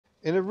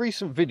In a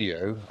recent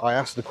video, I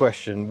asked the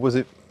question, was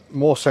it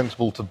more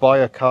sensible to buy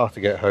a car to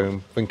get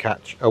home than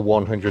catch a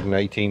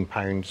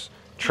 £118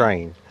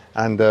 train?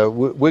 And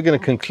we're going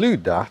to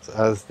conclude that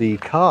as the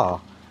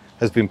car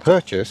has been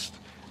purchased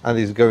and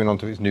is going on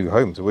to its new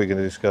home. So we're going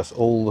to discuss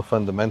all the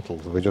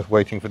fundamentals. We're just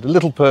waiting for the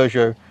little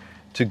Peugeot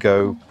to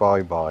go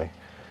bye-bye.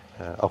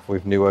 Off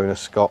with new owner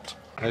Scott.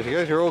 There she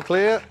goes, you're all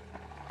clear.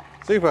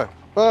 Super,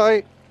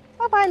 bye.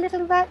 Bye-bye,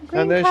 little green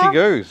And there car. she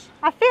goes.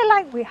 I feel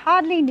like we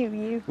hardly knew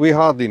you. We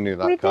hardly knew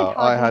that We car. did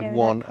I hardly had know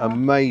one that car.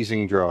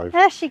 amazing drive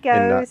There she goes.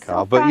 in that car.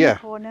 off But round the yeah,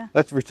 corner.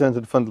 let's return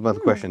to the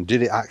fundamental question.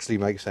 Did it actually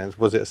make sense?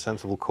 Was it a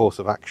sensible course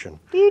of action?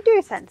 Do you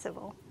do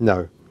sensible?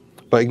 No.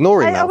 But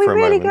ignoring that Are we for a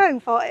really moment. going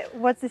for it?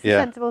 Was this a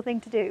sensible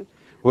thing to do?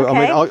 Well,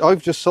 Okay. I mean,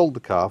 I've just sold the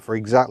car for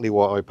exactly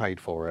what I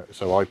paid for it.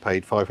 So I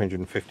paid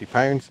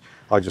 £550.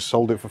 I just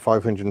sold it for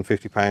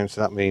 £550.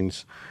 So that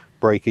means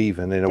break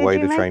even in a way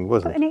the train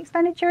wasn't. Put any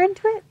expenditure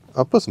into it?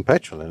 I put some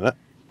petrol in it.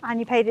 And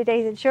you paid a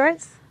day's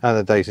insurance? And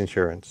a day's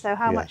insurance. So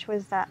how much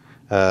was that?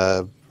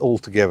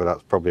 Altogether,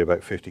 that's probably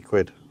about 50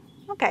 quid.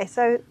 Okay,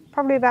 so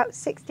probably about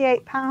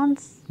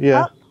 £68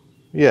 Yeah. up.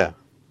 Yeah.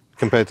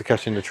 Compared to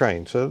catching the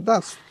train. So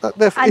that's And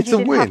it's you a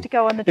didn't win. have to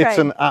go on the train. It's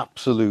an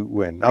absolute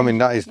win. I mean,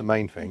 that is the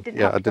main thing. Didn't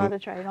Yeah, have I to go on didn't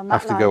the train on that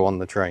have to line. go on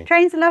the train.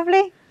 Trains are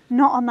lovely,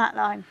 not on that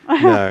line.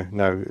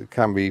 No, it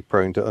can be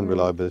prone to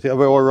unreliability.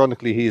 Well,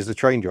 ironically, he is the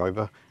train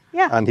driver.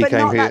 Yeah, and he but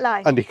came not here that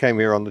line. and he came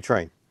here on the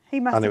train. He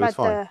must and have it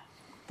was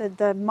had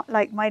the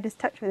like Midas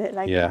touch with it.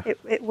 Like Yeah.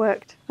 it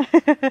worked.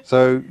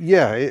 So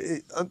yeah,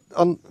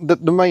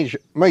 the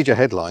major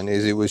headline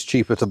is it was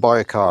cheaper to buy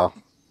a car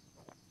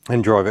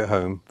and drive it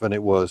home than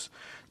it was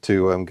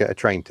to get a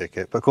train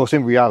ticket. But of course,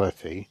 in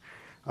reality,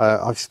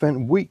 I've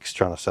spent weeks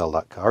trying to sell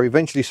that car.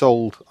 Eventually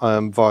sold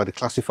via the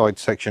classified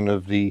section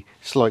of the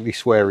slightly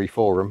sweary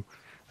forum.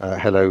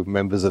 Hello,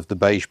 members of the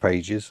beige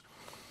pages.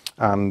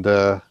 And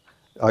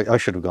I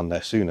should have gone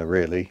there sooner,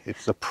 really.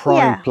 It's a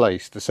prime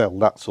place to sell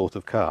that sort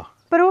of car.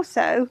 But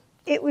also,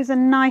 it was a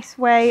nice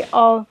way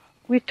of.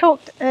 We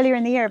talked earlier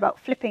in the year about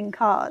flipping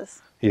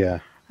cars. Yeah.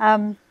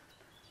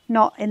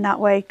 Not in that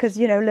way, because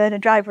learn a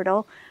driver at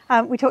all.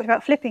 We talked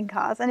about flipping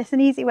cars, and it's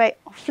an easy way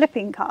of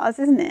flipping cars,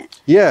 isn't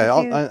it? Yeah,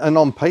 and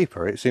on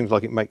paper it seems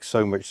like it makes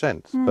so much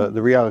sense, but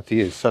the reality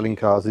is selling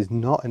cars is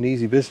not an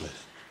easy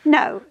business.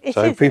 No, it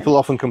So isn't. people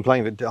often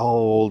complain that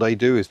all they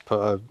do is put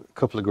a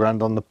couple of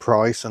grand on the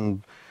price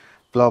and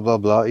blah blah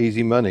blah,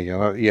 easy money.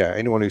 Yeah,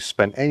 anyone who's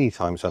spent any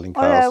time selling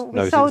cars we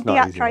knows sold it's the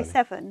not easy Atri money.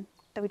 7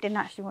 that we didn't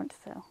actually want to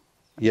sell.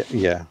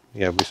 Yeah.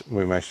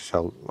 We managed to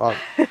sell.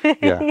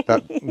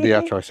 The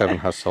Atri 7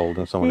 has sold,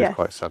 and someone is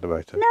quite sad about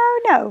it.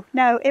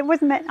 No, it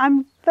wasn't meant.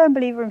 I'm a firm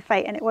believer in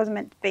fate, and it wasn't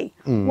meant to be.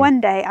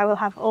 One day I will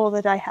have all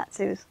the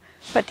Daihatsus,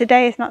 but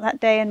today is not that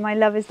day, and my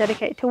love is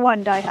dedicated to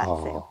one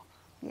Daihatsu. Oh.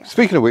 Yeah.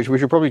 Speaking of which, we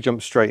should probably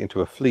jump straight into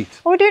a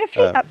fleet. Oh, we're doing a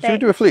fleet update. Should we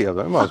do a fleet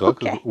update? Might as well,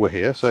 because Okay. we're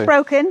here. So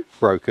Broken.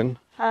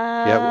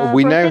 Yeah,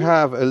 we now broken.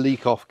 have a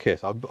leak-off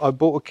kit. I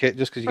bought a kit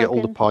just because you get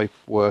all the Broken. pipe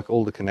work,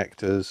 all the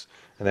connectors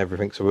and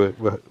everything. So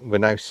we're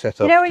now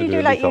set up You know when to you do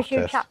do a like leak-off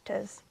YouTube test.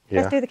 chapters?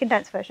 Yeah. Let's do the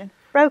condensed version.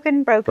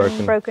 Broken,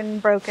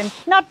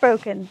 not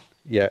broken.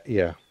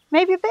 Yeah.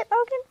 Maybe a bit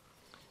broken.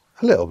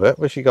 A little bit,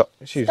 but she's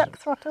Stuck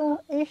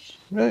throttle-ish.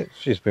 right,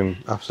 she's been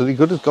absolutely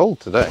good as gold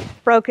today.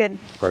 Broken.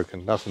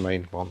 That's the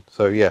main one.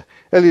 So yeah,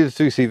 Ellie the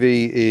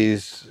 2CV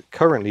is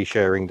currently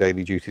sharing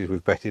daily duties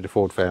with Betty the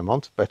Ford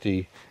Fairmont.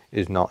 Betty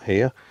is not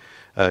here.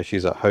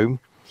 She's at home.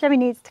 Chevy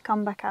needs to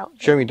come back out.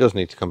 Shemi does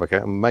need to come back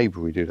out, and maybe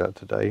we do that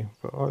today.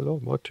 But I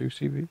love my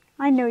 2CV.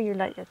 I know you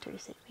like your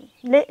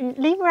 2CV.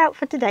 Leave her out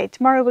for today.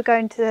 Tomorrow we're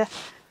going to the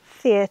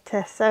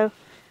theatre, so...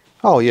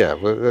 Oh yeah,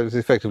 well, it's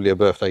effectively a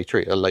birthday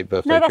treat, a late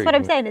birthday treat. No, that's what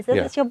I'm isn't it? saying, is this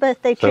Yeah. it's your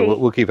birthday So treat.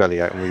 we'll keep Ellie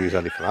out and we'll use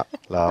Ellie for that.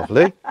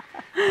 Lovely.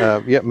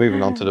 Yeah,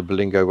 moving on to the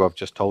Berlingo I've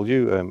just told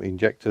you.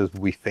 Injectors,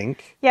 we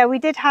think. Yeah, we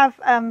did have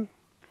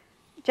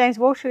James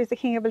Walsh, who is the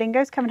king of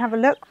Berlingos, come and have a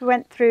look. We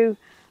went through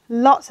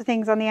lots of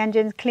things on the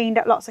engines, cleaned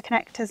up lots of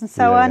connectors and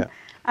so on.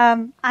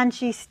 And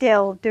she's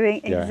still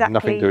doing exactly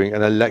nothing doing.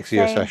 An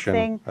Alexia same session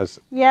thing. has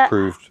Yeah.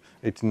 proved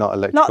it's not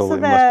electrical, it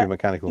must be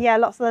mechanical. Yeah,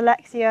 lots of the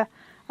Alexia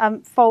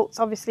faults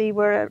obviously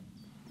were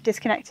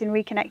disconnecting,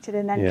 reconnected,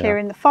 and then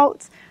clearing the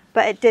faults,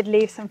 but it did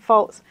leave some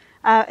faults.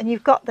 And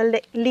you've got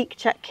the leak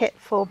check kit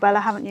for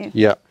Bella, haven't you?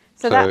 Yeah.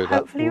 So that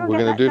hopefully we're we'll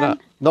going get to do that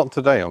that. Not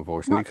today,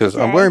 unfortunately, because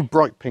I'm wearing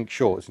bright pink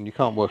shorts, and you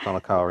can't work on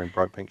a car in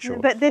bright pink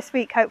shorts. But this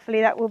week,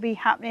 hopefully, that will be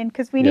happening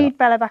because we need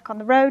Bella back on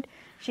the road.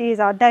 She is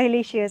our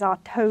daily, she is our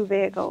tow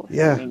vehicle.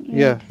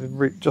 So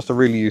just a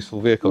really useful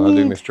vehicle. I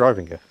do miss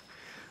driving it.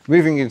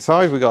 Moving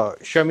inside, we got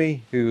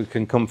Shemi, who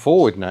can come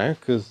forward now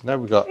because now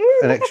we've got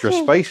an extra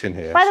space in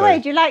here. By the way,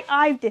 do you like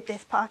I did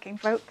this parking,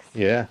 folks?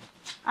 Yeah.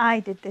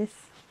 I did this.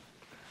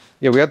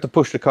 Yeah, we had to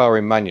push the car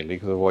in manually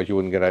because otherwise you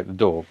wouldn't get out the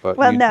door. But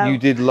you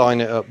did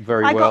line it up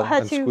very I well got her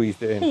and to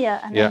squeezed it in. here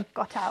and then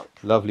got out.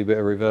 Lovely bit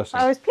of reversing.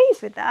 I was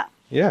pleased with that.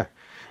 Yeah.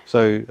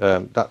 So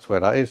that's where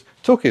that is.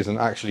 Tuck isn't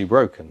actually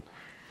broken.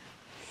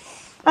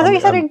 I thought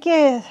you said in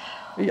gears.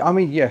 I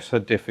mean, yes, her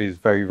diff is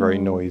very, very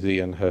noisy,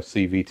 and her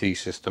CVT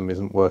system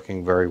isn't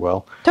working very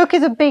well. Took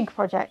is a big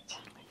project.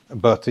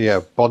 But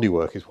yeah,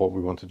 bodywork is what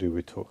we want to do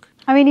with Took.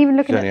 I mean, even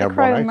looking at the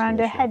chrome around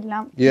her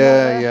headlamp.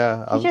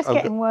 Yeah. It's just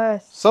getting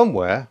worse.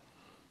 Somewhere,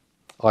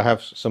 I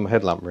have some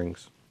headlamp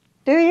rings.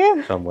 Do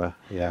you? Somewhere,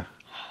 yeah.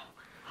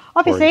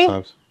 Obviously,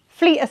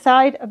 fleet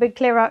aside, a big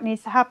clear out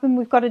needs to happen.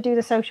 We've got to do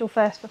the social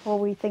first before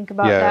we think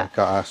about that. Yeah,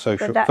 got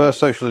our first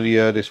social of the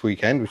year this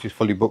weekend, which is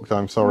fully booked.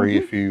 I'm sorry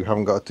if you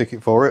haven't got a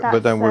ticket for it,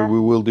 but don't worry, we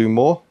will do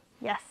more.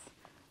 Yes.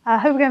 Who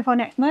are we going for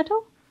next,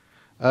 Myrtle?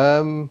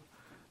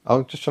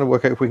 I'm just trying to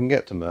work out if we can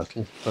get to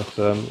Myrtle, but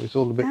it's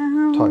all a bit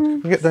tight.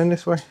 Can we get down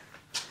this way?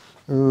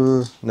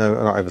 No,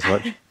 not ever so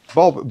much.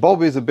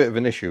 Bob is a bit of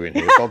an issue in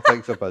here. Bob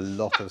takes up a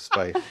lot of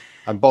space,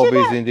 and Bob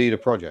is indeed a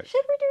project.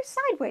 Should we do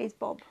sideways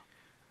Bob?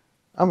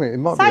 I mean, it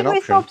might be an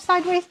option. Sideways Bob,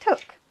 sideways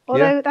Took.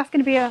 Although that's going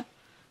to be a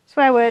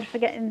swear word for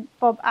getting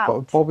Bob out.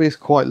 But Bob is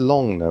quite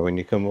long though when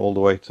you come all the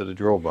way to the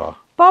drawbar.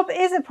 Bob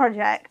is a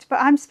project,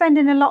 but I'm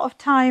spending a lot of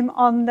time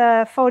on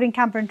the folding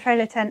camper and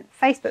trailer tent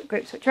Facebook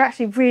groups, which are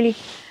actually really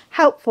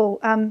helpful.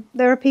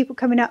 There are people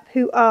coming up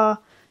who are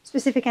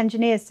specific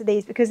engineers to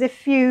these, because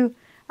if you,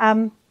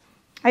 I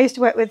used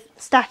to work with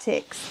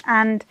statics,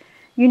 and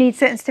you need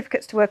certain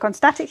certificates to work on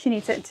statics, you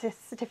need certain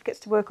certificates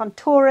to work on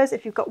tourers.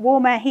 If you've got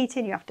warm air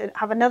heating, you have to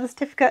have another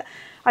certificate.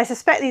 I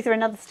suspect these are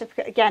another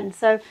certificate again,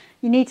 so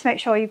you need to make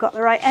sure you've got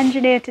the right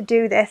engineer to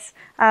do this.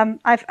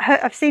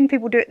 I've seen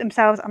people do it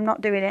themselves. I'm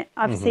not doing it.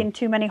 I've seen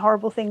too many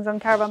horrible things on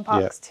caravan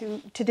parks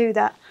to do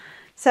that.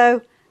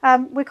 So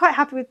we're quite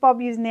happy with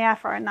Bob using the air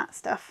fryer and that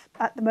stuff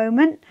at the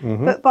moment,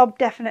 but Bob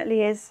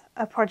definitely is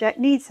a project.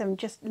 Needs some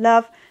just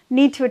love.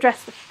 Need to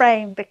address the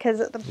frame, because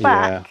at the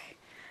back,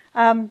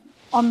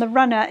 on the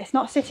runner, it's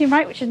not sitting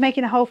right, which is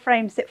making the whole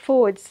frame sit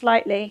forward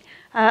slightly,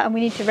 and we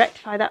need to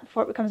rectify that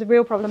before it becomes a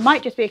real problem.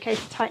 Might just be a case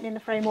of tightening the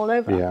frame all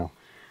over.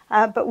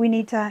 But we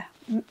need to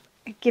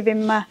give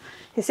him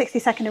his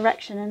 60-second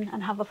erection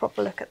and have a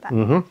proper look at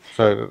that.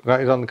 So that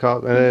is on the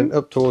cart, and then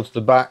up towards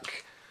the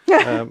back,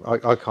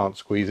 I can't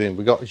squeeze in.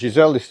 We got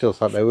Giselle is still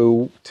sat there. We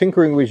were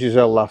tinkering with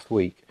Giselle last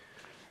week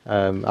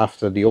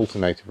after the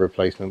alternator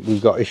replacement.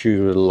 We've got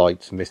issues with the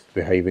lights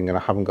misbehaving, and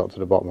I haven't got to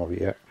the bottom of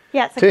it yet.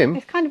 Yeah,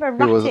 it's kind of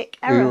erratic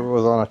error. Who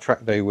was on a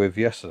track day with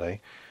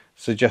yesterday,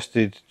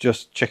 suggested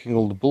just checking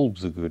all the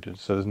bulbs are good,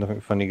 so there's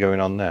nothing funny going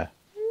on there.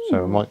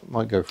 So I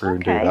might go through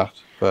and do that.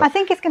 But I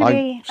think it's going to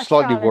be I'm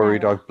slightly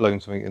worried I've blown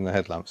something in the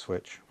headlamp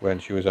switch when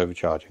she was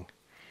overcharging.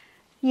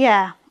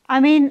 Yeah, I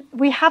mean,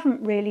 we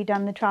haven't really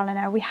done the trial and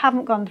error. We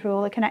haven't gone through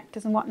all the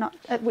connectors and whatnot,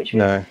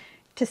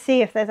 to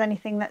see if there's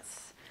anything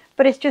that's...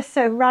 But it's just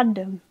so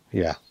random.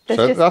 Yeah,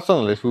 so that's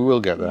on the list. We will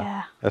get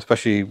there,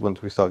 especially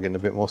once we start getting a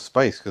bit more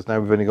space, because now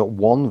we've only got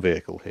one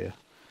vehicle here.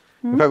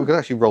 In fact, we could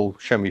actually roll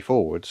Shemi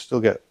forward, still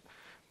get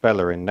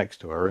Bella in next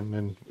to her, and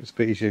then it's a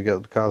bit easier to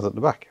get the cars at the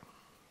back.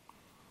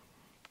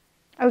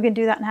 Are we going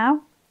to do that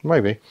now?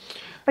 Maybe.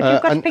 But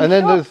you've got to pick and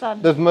then shorts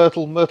on. there's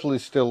Myrtle. Myrtle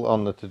is still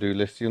on the to-do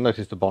list. You'll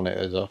notice the bonnet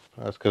is off.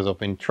 That's because I've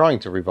been trying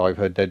to revive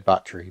her dead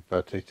battery,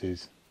 but it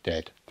is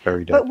dead.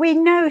 Very dead. But we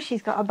know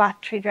she's got a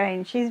battery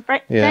drain. She's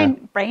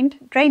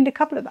drained a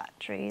couple of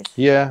batteries.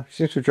 Yeah, she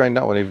seems to have drained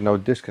that one, even though I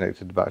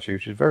disconnected the battery,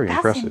 which is very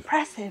impressive.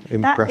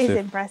 That is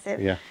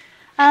impressive. Yeah.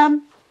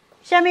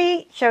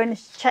 Shemi showing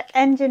us check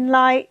engine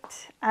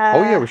light.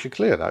 Oh yeah, we should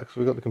clear that because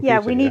we've got the computer. Yeah,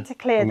 we need to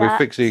clear that. We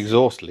fix the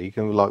exhaust leak,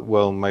 and we're like,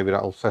 well, maybe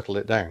that'll settle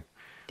it down.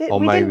 We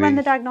didn't run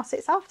the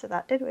diagnostics after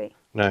that, did we?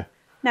 No.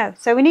 No.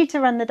 So we need to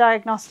run the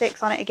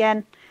diagnostics on it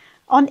again.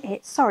 On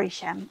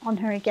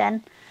her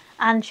again.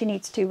 And she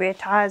needs 2 rear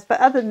tyres. But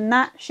other than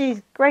that,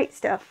 she's great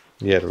stuff.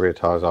 Yeah, the rear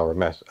tyres are a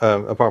mess.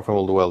 Apart from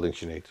all the welding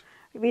she needs.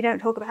 We don't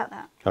talk about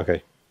that.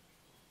 Okay.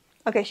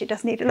 Okay, she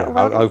does need a little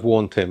welding. I've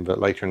warned Tim that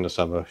later in the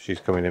summer she's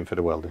coming in for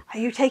the welding. Are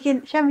you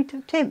taking Shemi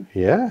to Tim?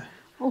 Yeah.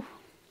 Oh,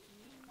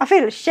 I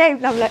feel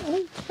ashamed. I'm like,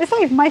 it's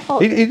not even my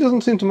fault. He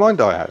doesn't seem to mind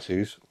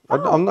Daihatsus.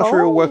 I'm not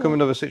sure he'll welcome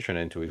another Citroen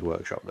into his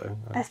workshop though.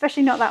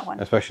 Especially not that one.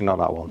 Especially not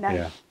that one. No.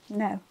 Yeah.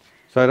 No.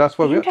 So that's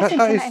what interesting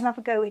to let him have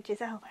a go with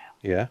Giselle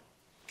though. Yeah.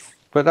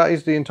 But that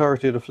is the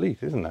entirety of the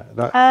fleet, isn't it?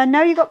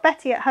 No, you got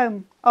Betty at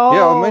home. Oh.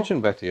 Yeah, I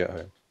mentioned Betty at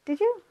home. Did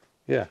you?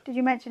 Yeah. Did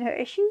you mention her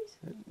issues?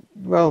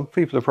 Well,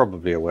 people are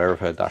probably aware of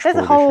her dashboard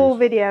There's a whole issues.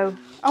 video.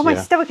 Oh, my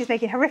stomach is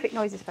making horrific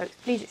noises, folks.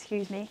 Please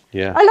excuse me.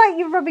 Yeah. I like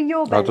you rubbing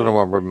your belly. I don't know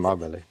why I'm rubbing my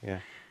belly. Yeah.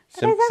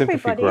 That is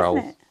everybody, isn't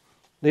it?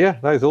 Yeah,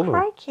 that is all of them.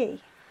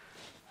 Crikey.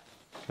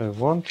 So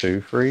 1,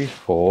 2, 3,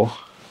 4,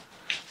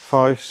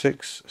 5,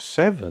 6,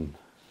 7.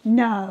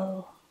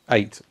 No.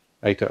 8.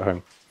 8 at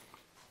home.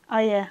 Oh,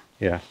 yeah.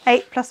 Yeah.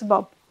 8 plus a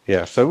bob.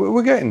 Yeah, so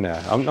we're getting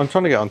there. I'm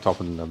trying to get on top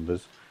of the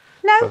numbers.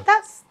 No, so.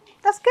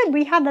 That's good.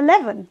 We had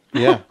 11.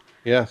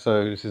 Yeah,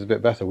 so this is a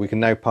bit better. We can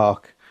now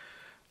park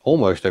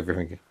almost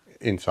everything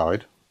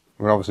inside.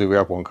 I mean, obviously we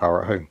have one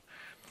car at home.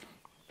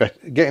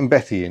 Getting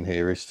Betty in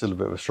here is still a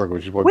bit of a struggle,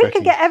 which is why we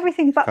could get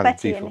everything but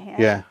Betty in here.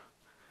 Yeah.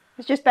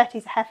 It's just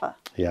Betty's a heifer.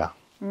 Yeah.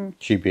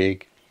 She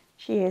big.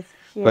 She is.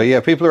 But yeah,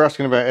 people are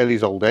asking about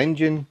Ellie's old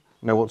engine.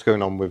 know what's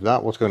going on with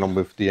that, what's going on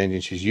with the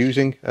engine she's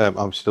using.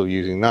 I'm still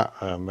using that.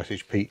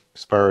 Messaged Pete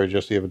Sparrow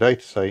just the other day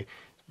to say it's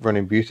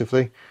running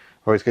beautifully.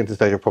 Or it's getting to the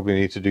stage I probably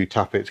need to do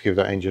tap it to give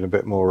that engine a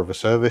bit more of a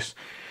service.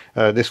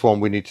 This one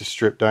we need to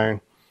strip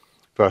down,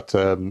 but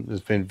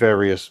there's been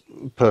various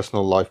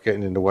personal life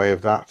getting in the way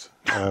of that,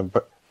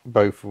 but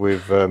both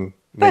with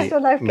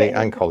me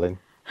and Colin,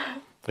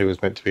 who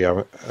was meant to be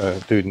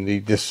doing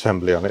the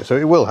disassembly on it, so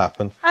it will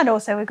happen. And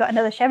also we've got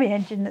another Chevy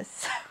engine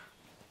that's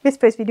we're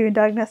supposed to be doing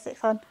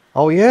diagnostics on.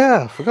 Oh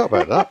yeah, I forgot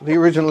about that. The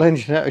original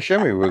engine out of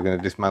Chevy we were going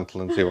to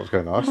dismantle and see what's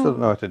going on. I still don't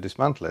know how to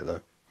dismantle it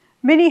though.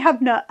 Mini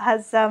Hubnut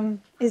has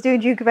is doing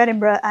Duke of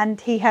Edinburgh, and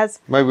he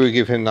has. Maybe we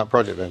give him that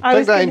project then.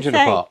 Take that engine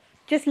apart.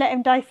 Just let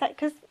him dissect,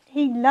 because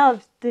he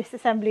loves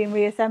disassembly and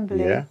reassembly.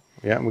 Yeah,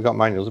 yeah, and we've got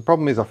manuals. The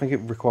problem is I think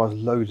it requires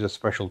loads of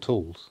special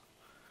tools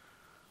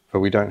that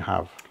we don't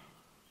have.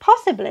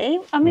 Possibly.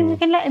 I mean, we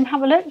can let him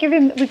have a look. Give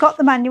him. We've got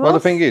the manuals. Well, the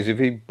thing is, if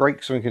he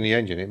breaks something in the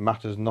engine, it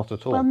matters not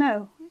at all. Well,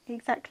 no,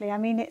 exactly. I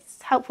mean,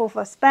 it's helpful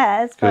for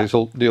spares. Because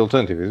the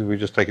alternative is we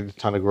just take it to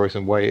Tanner Gross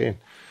and weigh it in.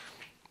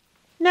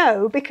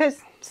 No,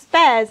 because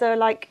spares are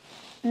like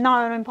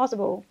nigh on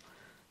impossible.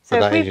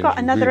 So if we've got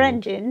another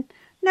engine,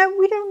 no,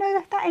 we don't know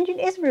if that engine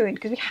is ruined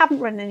because we haven't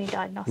run any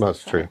diagnostics.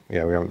 That's true.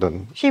 Yeah, we haven't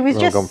done. She was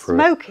just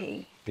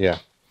smoky. Yeah.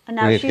 And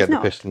now we need she's to get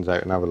not. the pistons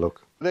out and have a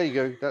look. There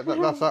you go.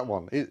 That's that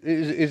one.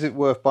 Is it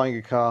worth buying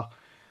a car?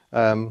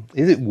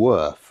 Is it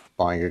worth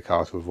buying a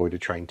car to avoid a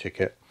train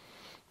ticket?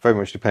 Very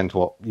much depends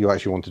what you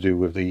actually want to do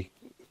with the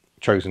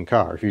chosen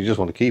car. If you just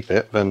want to keep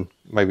it, then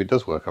maybe it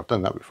does work. I've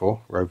done that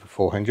before. Rode for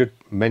 400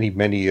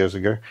 many years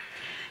ago.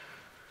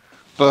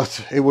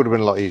 But it would have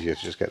been a lot easier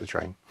to just get the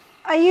train.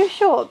 Are you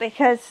sure?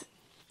 Because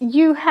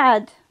you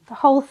had the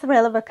whole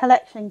thrill of a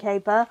collection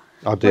caper.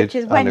 I did, which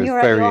is when and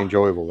you're very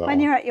enjoyable. That when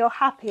you're at your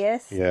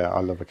happiest. Yeah, I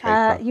love a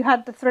caper. You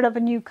had the thrill of a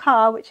new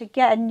car, which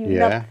again, you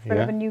love the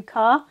thrill of a new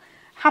car.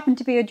 Happened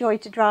to be a joy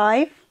to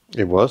drive.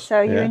 It was.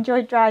 So you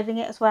enjoyed driving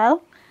it as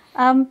well.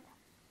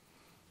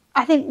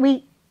 I think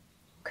we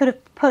could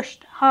have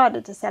pushed harder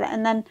to sell it,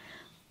 and then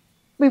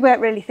we weren't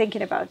really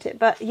thinking about it.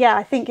 But yeah,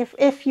 I think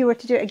if you were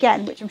to do it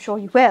again, which I'm sure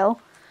you will,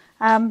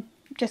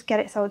 just get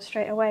it sold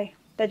straight away.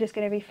 They're just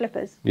going to be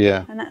flippers.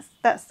 Yeah. And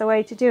that's the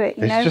way to do it,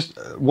 you know? It's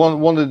just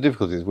one of the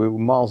difficulties. We're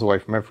miles away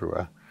from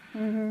everywhere.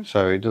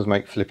 So it does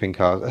make flipping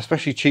cars,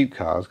 especially cheap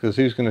cars, because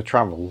who's going to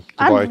travel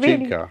to buy a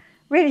cheap car?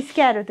 Really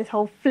scared of this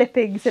whole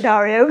flipping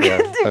scenario.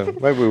 Yeah, so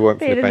maybe we won't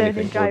flip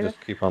anything. We'll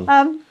just keep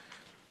on.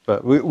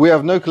 But we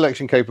have no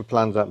collection caper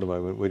plans at the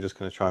moment. We're just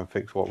going to try and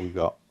fix what we've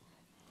got.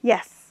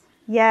 Yes.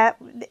 Yeah.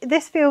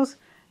 This feels...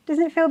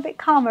 Doesn't it feel a bit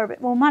calmer, a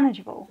bit more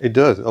manageable? It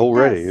does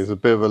already. It's a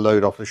bit of a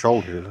load off the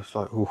shoulders. It's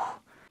like, ooh.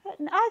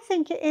 I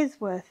think it is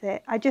worth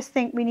it. I just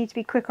think we need to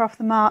be quicker off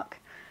the mark,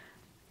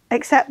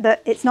 except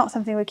that it's not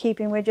something we're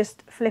keeping. We're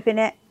just flipping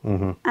it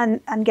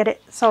and get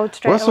it sold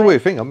straight away. That's the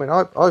weird thing. I mean,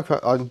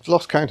 I've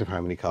lost count of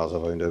how many cars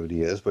I've owned over the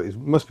years, but it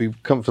must be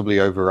comfortably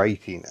over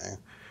 80 now.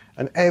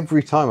 And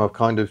every time I've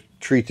kind of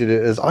treated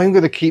it as, I'm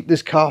going to keep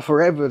this car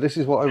forever. This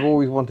is what I've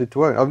always wanted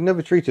to own. I've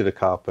never treated a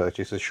car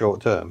purchase as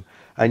short term.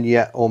 And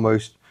yet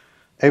almost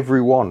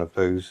every one of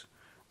those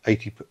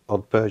 80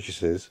 odd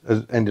purchases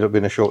has ended up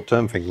being a short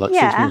term thing, like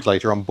 6 months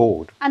later I'm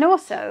bored. And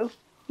also,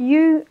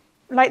 the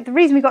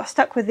reason we got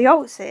stuck with the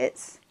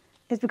Altsits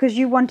is because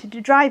you wanted to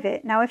drive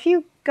it. Now, if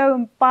you go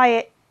and buy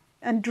it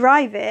and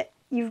drive it,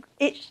 you've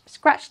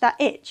scratched that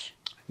itch.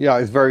 Yeah,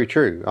 it's very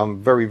true.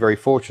 I'm very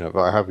fortunate that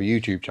I have a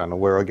YouTube channel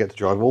where I get to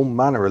drive all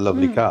manner of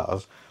lovely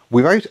cars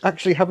without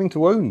actually having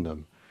to own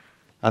them.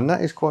 And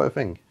that is quite a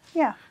thing.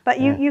 Yeah, but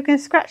you can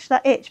scratch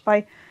that itch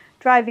by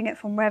driving it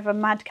from wherever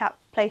madcap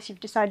place you've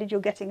decided you're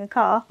getting a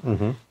car,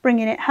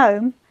 bringing it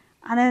home,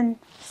 and then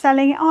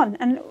selling it on.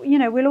 And, you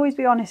know, we'll always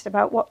be honest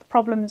about what the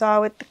problems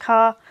are with the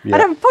car. Yeah.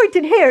 And I'm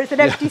pointing here, it's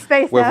an empty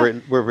space now.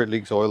 Whether it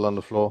leaks oil on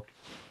the floor.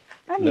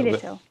 Only a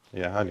little.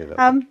 Yeah, only a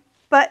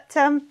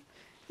little.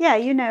 Yeah,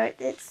 you know,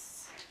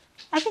 it's...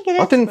 I think it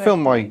is. I didn't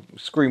film my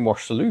screen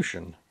wash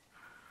solution.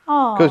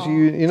 Oh. Because,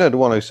 you know, the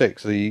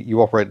 106,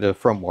 you operate the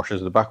front wash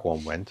as the back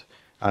one went.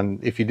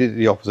 And if you did it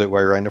the opposite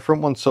way around, the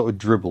front one sort of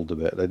dribbled a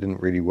bit. They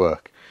didn't really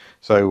work.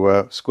 So,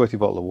 squirty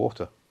bottle of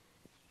water.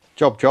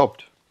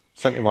 Jobbed.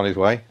 Sent him on his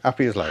way.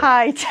 Happy as Larry.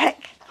 High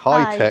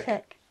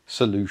tech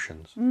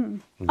solutions.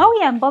 Oh,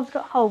 yeah, and Bob's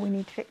got a hole we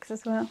need to fix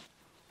as well.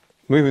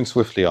 Moving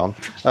swiftly on.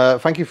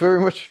 Thank you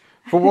very much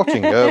for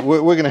watching. We're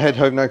going to head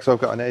home now because I've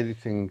got an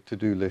editing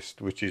to-do list,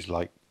 which is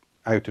like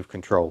out of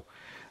control.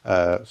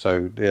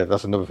 So, yeah,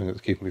 that's another thing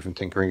that's keeping me from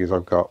tinkering is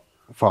I've got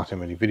far too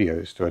many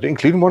videos to edit,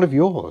 including one of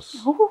yours.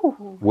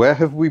 Ooh. Where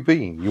have we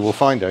been? You will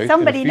find out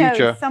Somebody in the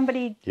future. knows.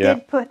 Somebody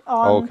did put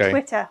on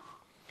Twitter.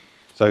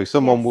 So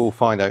someone will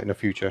find out in the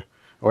future,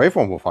 or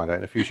everyone will find out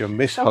in the future,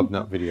 Miss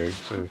Hubnut videos.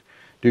 So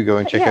do go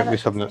and check out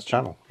Miss Hubnut's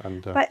channel.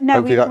 And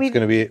hopefully that's going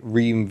to be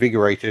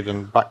reinvigorated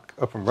and back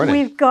up and running.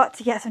 We've got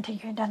to get some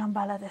tinkering done on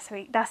Bella this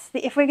week.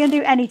 If we're going to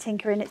do any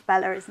tinkering, it's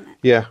Bella, isn't it?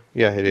 Yeah,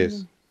 it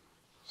is.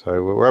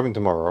 So we're having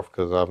tomorrow off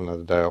because I haven't had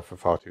a day off for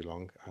far too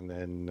long. And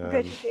then...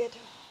 Go to theatre.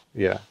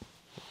 Yeah,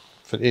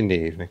 in the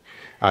evening.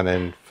 And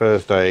then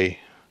Thursday,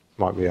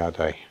 Might be our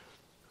day.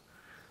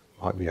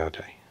 Might be our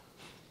day.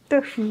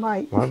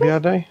 Might. Might be our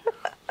day.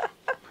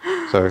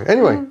 So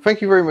anyway,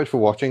 thank you very much for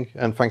watching,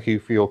 and thank you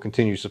for your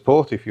continued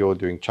support. If you're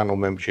doing channel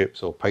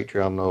memberships or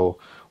Patreon or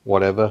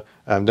whatever,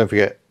 don't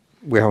forget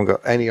we haven't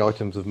got any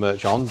items of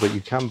merch on, but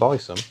you can buy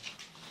some.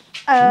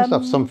 We must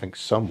have something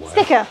somewhere.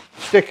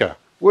 Sticker.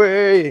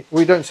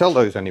 We don't sell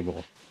those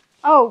anymore.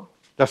 Oh.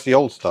 That's the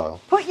old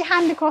style. Put your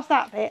hand across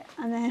that bit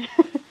and then.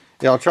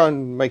 Yeah, I'll try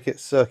and make it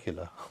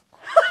circular.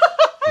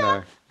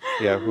 No.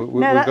 Yeah,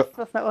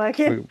 that's not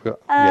working.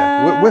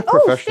 We're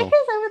professional. Oh,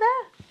 stickers over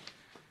there.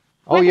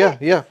 Oh yeah.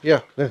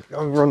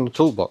 We're on the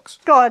toolbox.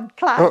 Go on,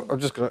 clap. Oh, I'm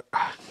just gonna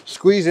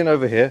squeeze in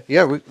over here.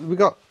 Yeah, we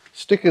got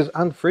stickers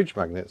and fridge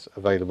magnets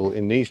available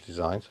in these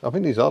designs. I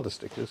think these are the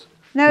stickers.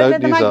 No, these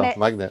magnets. Are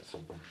magnets.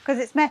 Because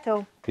it's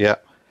metal. Yeah.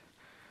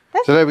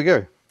 So there we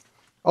go.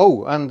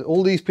 Oh, and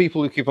all these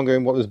people who keep on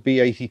going, what does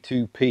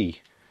B82P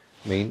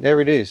mean?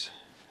 There it is.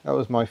 That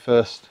was my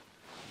first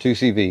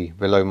 2CV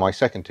below my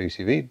second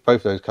 2CV.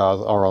 Both those cars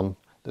are on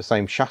the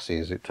same chassis,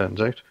 as it turns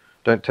out.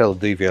 Don't tell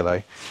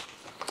DVLA.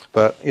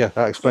 But yeah,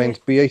 that explains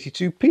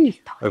B82P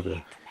over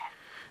there.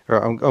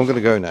 Right, I'm going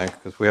to go now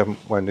because we haven't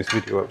wound this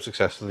video up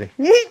successfully.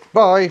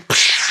 Bye.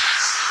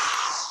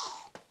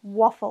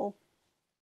 Waffle.